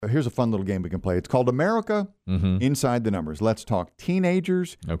Here's a fun little game we can play. It's called America Inside the Numbers. Let's talk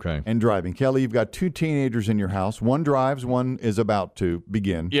teenagers and driving. Kelly, you've got 2 teenagers in your house. One drives, one is about to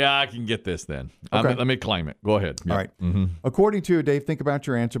begin. Yeah, I can get this then. Okay. Let me claim it. Go ahead. All right. According to Dave, think about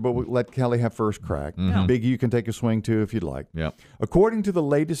your answer, but we'll let Kelly have first crack. Biggie, you can take a swing too if you'd like. Yeah. According to the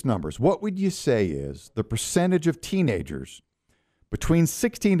latest numbers, what would you say is the percentage of teenagers between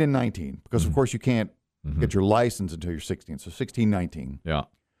 16 and 19? Because, of course, you can't get your license until you're 16. So 16, 19. Yeah.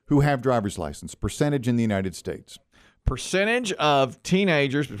 Who have driver's license, percentage in the United States. Percentage of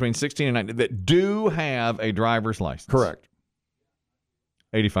teenagers between 16 and 19 that do have a driver's license. Correct.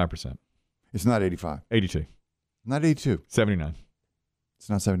 85%. It's not 85. 82. Not 82. 79. It's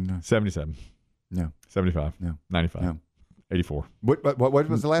not 79. 77. No. 75. No. 95. No. 84. What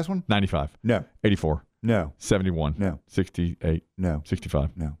was the last one? 95. No. 84. No. 71. No. 68. No.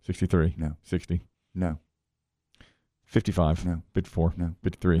 65. No. 63. No. 60. No. 55. No. 54. No.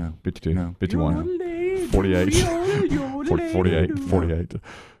 53. No. 52. No. 51. 48. 48. 48.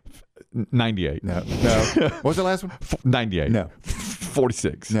 98. No. What was the last one? 98. No.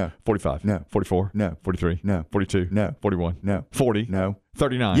 46. No. 45. No. 44. No. 43. No. 42. No. 41. No. 40. No.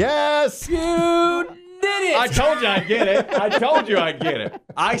 39. Yes! You did it. I told you I'd get it. I told you I'd get it.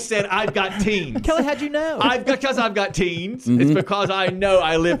 I said I've got teens. Kelly, how'd you know? Because I've got teens. It's because I know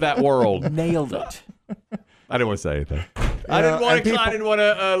I live that world. Nailed it. I didn't want to say anything. Yeah, I didn't and want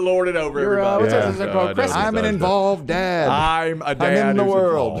to lord it over everybody. what's that called? I know. I'm an involved dad. I'm a dad in the who's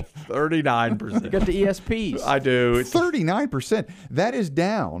world. involved. 39%. You got the ESPs. I do. It's 39%. That is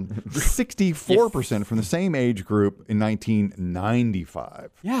down 64% from the same age group in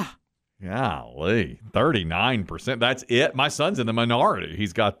 1995. Yeah. golly, 39%. That's it. My son's in the minority.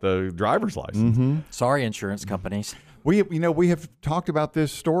 He's got the driver's license. Sorry, insurance companies. We have talked about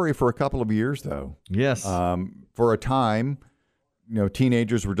this story for a couple of years, though. Yes. For a time,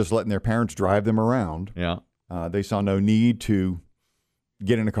 teenagers were just letting their parents drive them around. Yeah. They saw no need to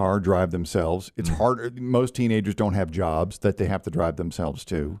get in a car, drive themselves. It's harder. Most teenagers don't have jobs that they have to drive themselves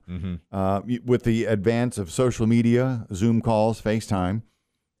to. With the advance of social media, Zoom calls, FaceTime,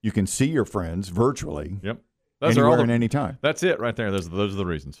 you can see your friends virtually. Yep. Anywhere and anytime. That's it right there. Those are the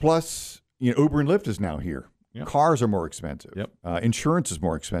reasons. Plus, Uber and Lyft is now here. Yep. Cars are more expensive. Yep. Insurance is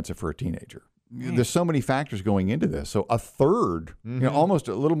more expensive for a teenager. There's so many factors going into this. So a third, almost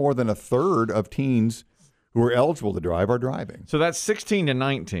a little more than a third of teens who are eligible to drive are driving. So that's 16 to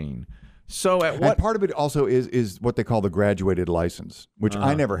 19. So at And what part of it also is what they call the graduated license, which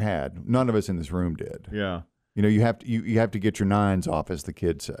I never had. None of us in this room did. Yeah. You have to get your nines off, as the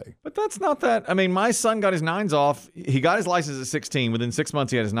kids say. But that's not that. I mean, my son got his nines off. He got his license at 16. Within 6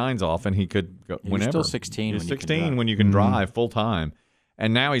 months, he had his nines off, and he could go You're whenever. still 16 He's when you can 16 drive. when you can drive full time.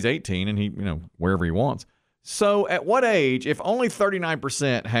 And now he's 18, and he, wherever he wants. So at what age, if only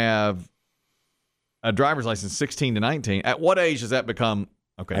 39% have a driver's license 16 to 19, at what age does that become,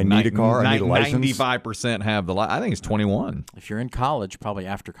 okay, I need a car, I need a license? 95% have the license. I think it's 21. If you're in college, probably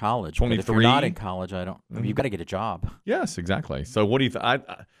after college. But if you're 23? not in college, you've got to get a job. Yes, exactly. So what do you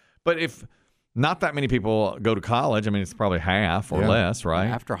but if not that many people go to college, I mean, it's probably half or less, right?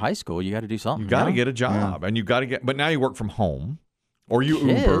 After high school, you got to do something. You got to get a job, and you got to get. But now you work from home, or you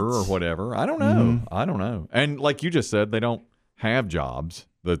Kids. Uber or whatever. I don't know. I don't know. And like you just said, they don't have jobs.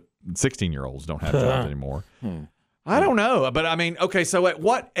 The 16-year-olds don't have jobs anymore. I don't know, but I mean, okay. So at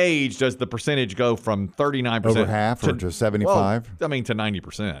what age does the percentage go from 39% Over half or to 75? Well, I mean, to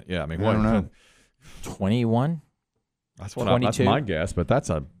 90%. Yeah, I mean, I don't know. 21. That's That's my guess, but that's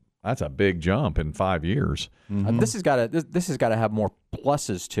a big jump in 5 years. This has got to have more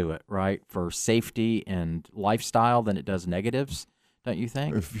pluses to it, right? For safety and lifestyle than it does negatives, don't you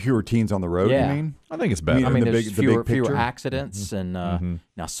think? Fewer teens on the road, Yeah. you mean? I think it's better. Yeah. I mean, the there's big fewer picture? accidents, and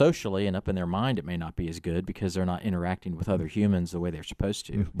now socially and up in their mind, it may not be as good because they're not interacting with other humans the way they're supposed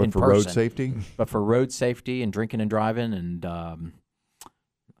to. But in for road person. safety? But for road safety and drinking and driving and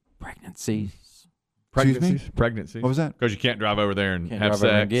pregnancies. Excuse me? Pregnancies. What was that? Because you can't drive over there and Can't have drive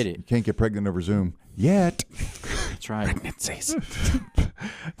over sex. and get You it. can't get pregnant over Zoom yet. That's right.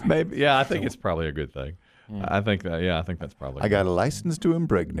 Maybe. Yeah, I think it's probably a good thing. I think that's probably. I got a license to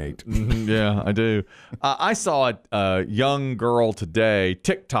impregnate. Yeah, I do. I saw a young girl today,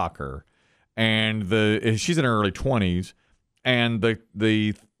 TikToker, and she's in her early 20s, and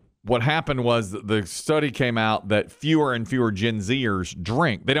the what happened was the study came out that fewer and fewer Gen Zers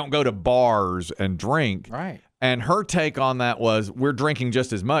drink. They don't go to bars and drink. Right. And her take on that was, we're drinking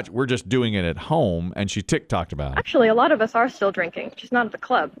just as much. We're just doing it at home. And she TikToked about it. Actually, a lot of us are still drinking, just not at the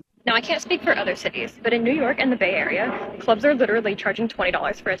club. Now, I can't speak for other cities, but in New York and the Bay Area, clubs are literally charging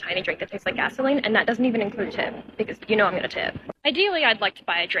 $20 for a tiny drink that tastes like gasoline, and that doesn't even include a tip, because I'm going to tip. Ideally, I'd like to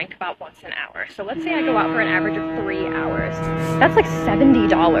buy a drink about once an hour. So let's say I go out for an average of 3 hours. That's like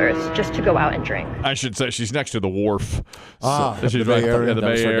 $70 just to go out and drink. I should say she's next to the wharf. At She's the right Bay Area. in the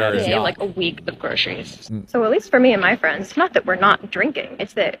Bay Area. Yeah, like a week of groceries. So at least for me and my friends, it's not that we're not drinking.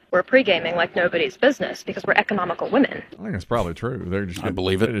 It's that we're pre-gaming like nobody's business because we're economical women. I think it's probably true. They're just I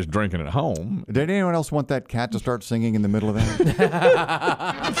believe it. They're just drinking at home. Did anyone else want that cat to start singing in the middle of that?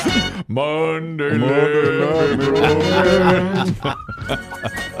 Monday.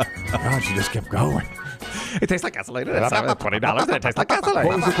 God, she just kept going. It tastes like gasoline. It's $20. It tastes like gasoline.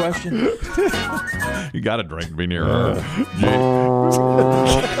 What was the question? You got to drink to be near her.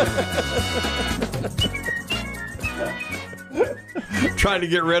 Trying to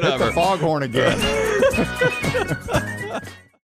get rid of The her. foghorn again.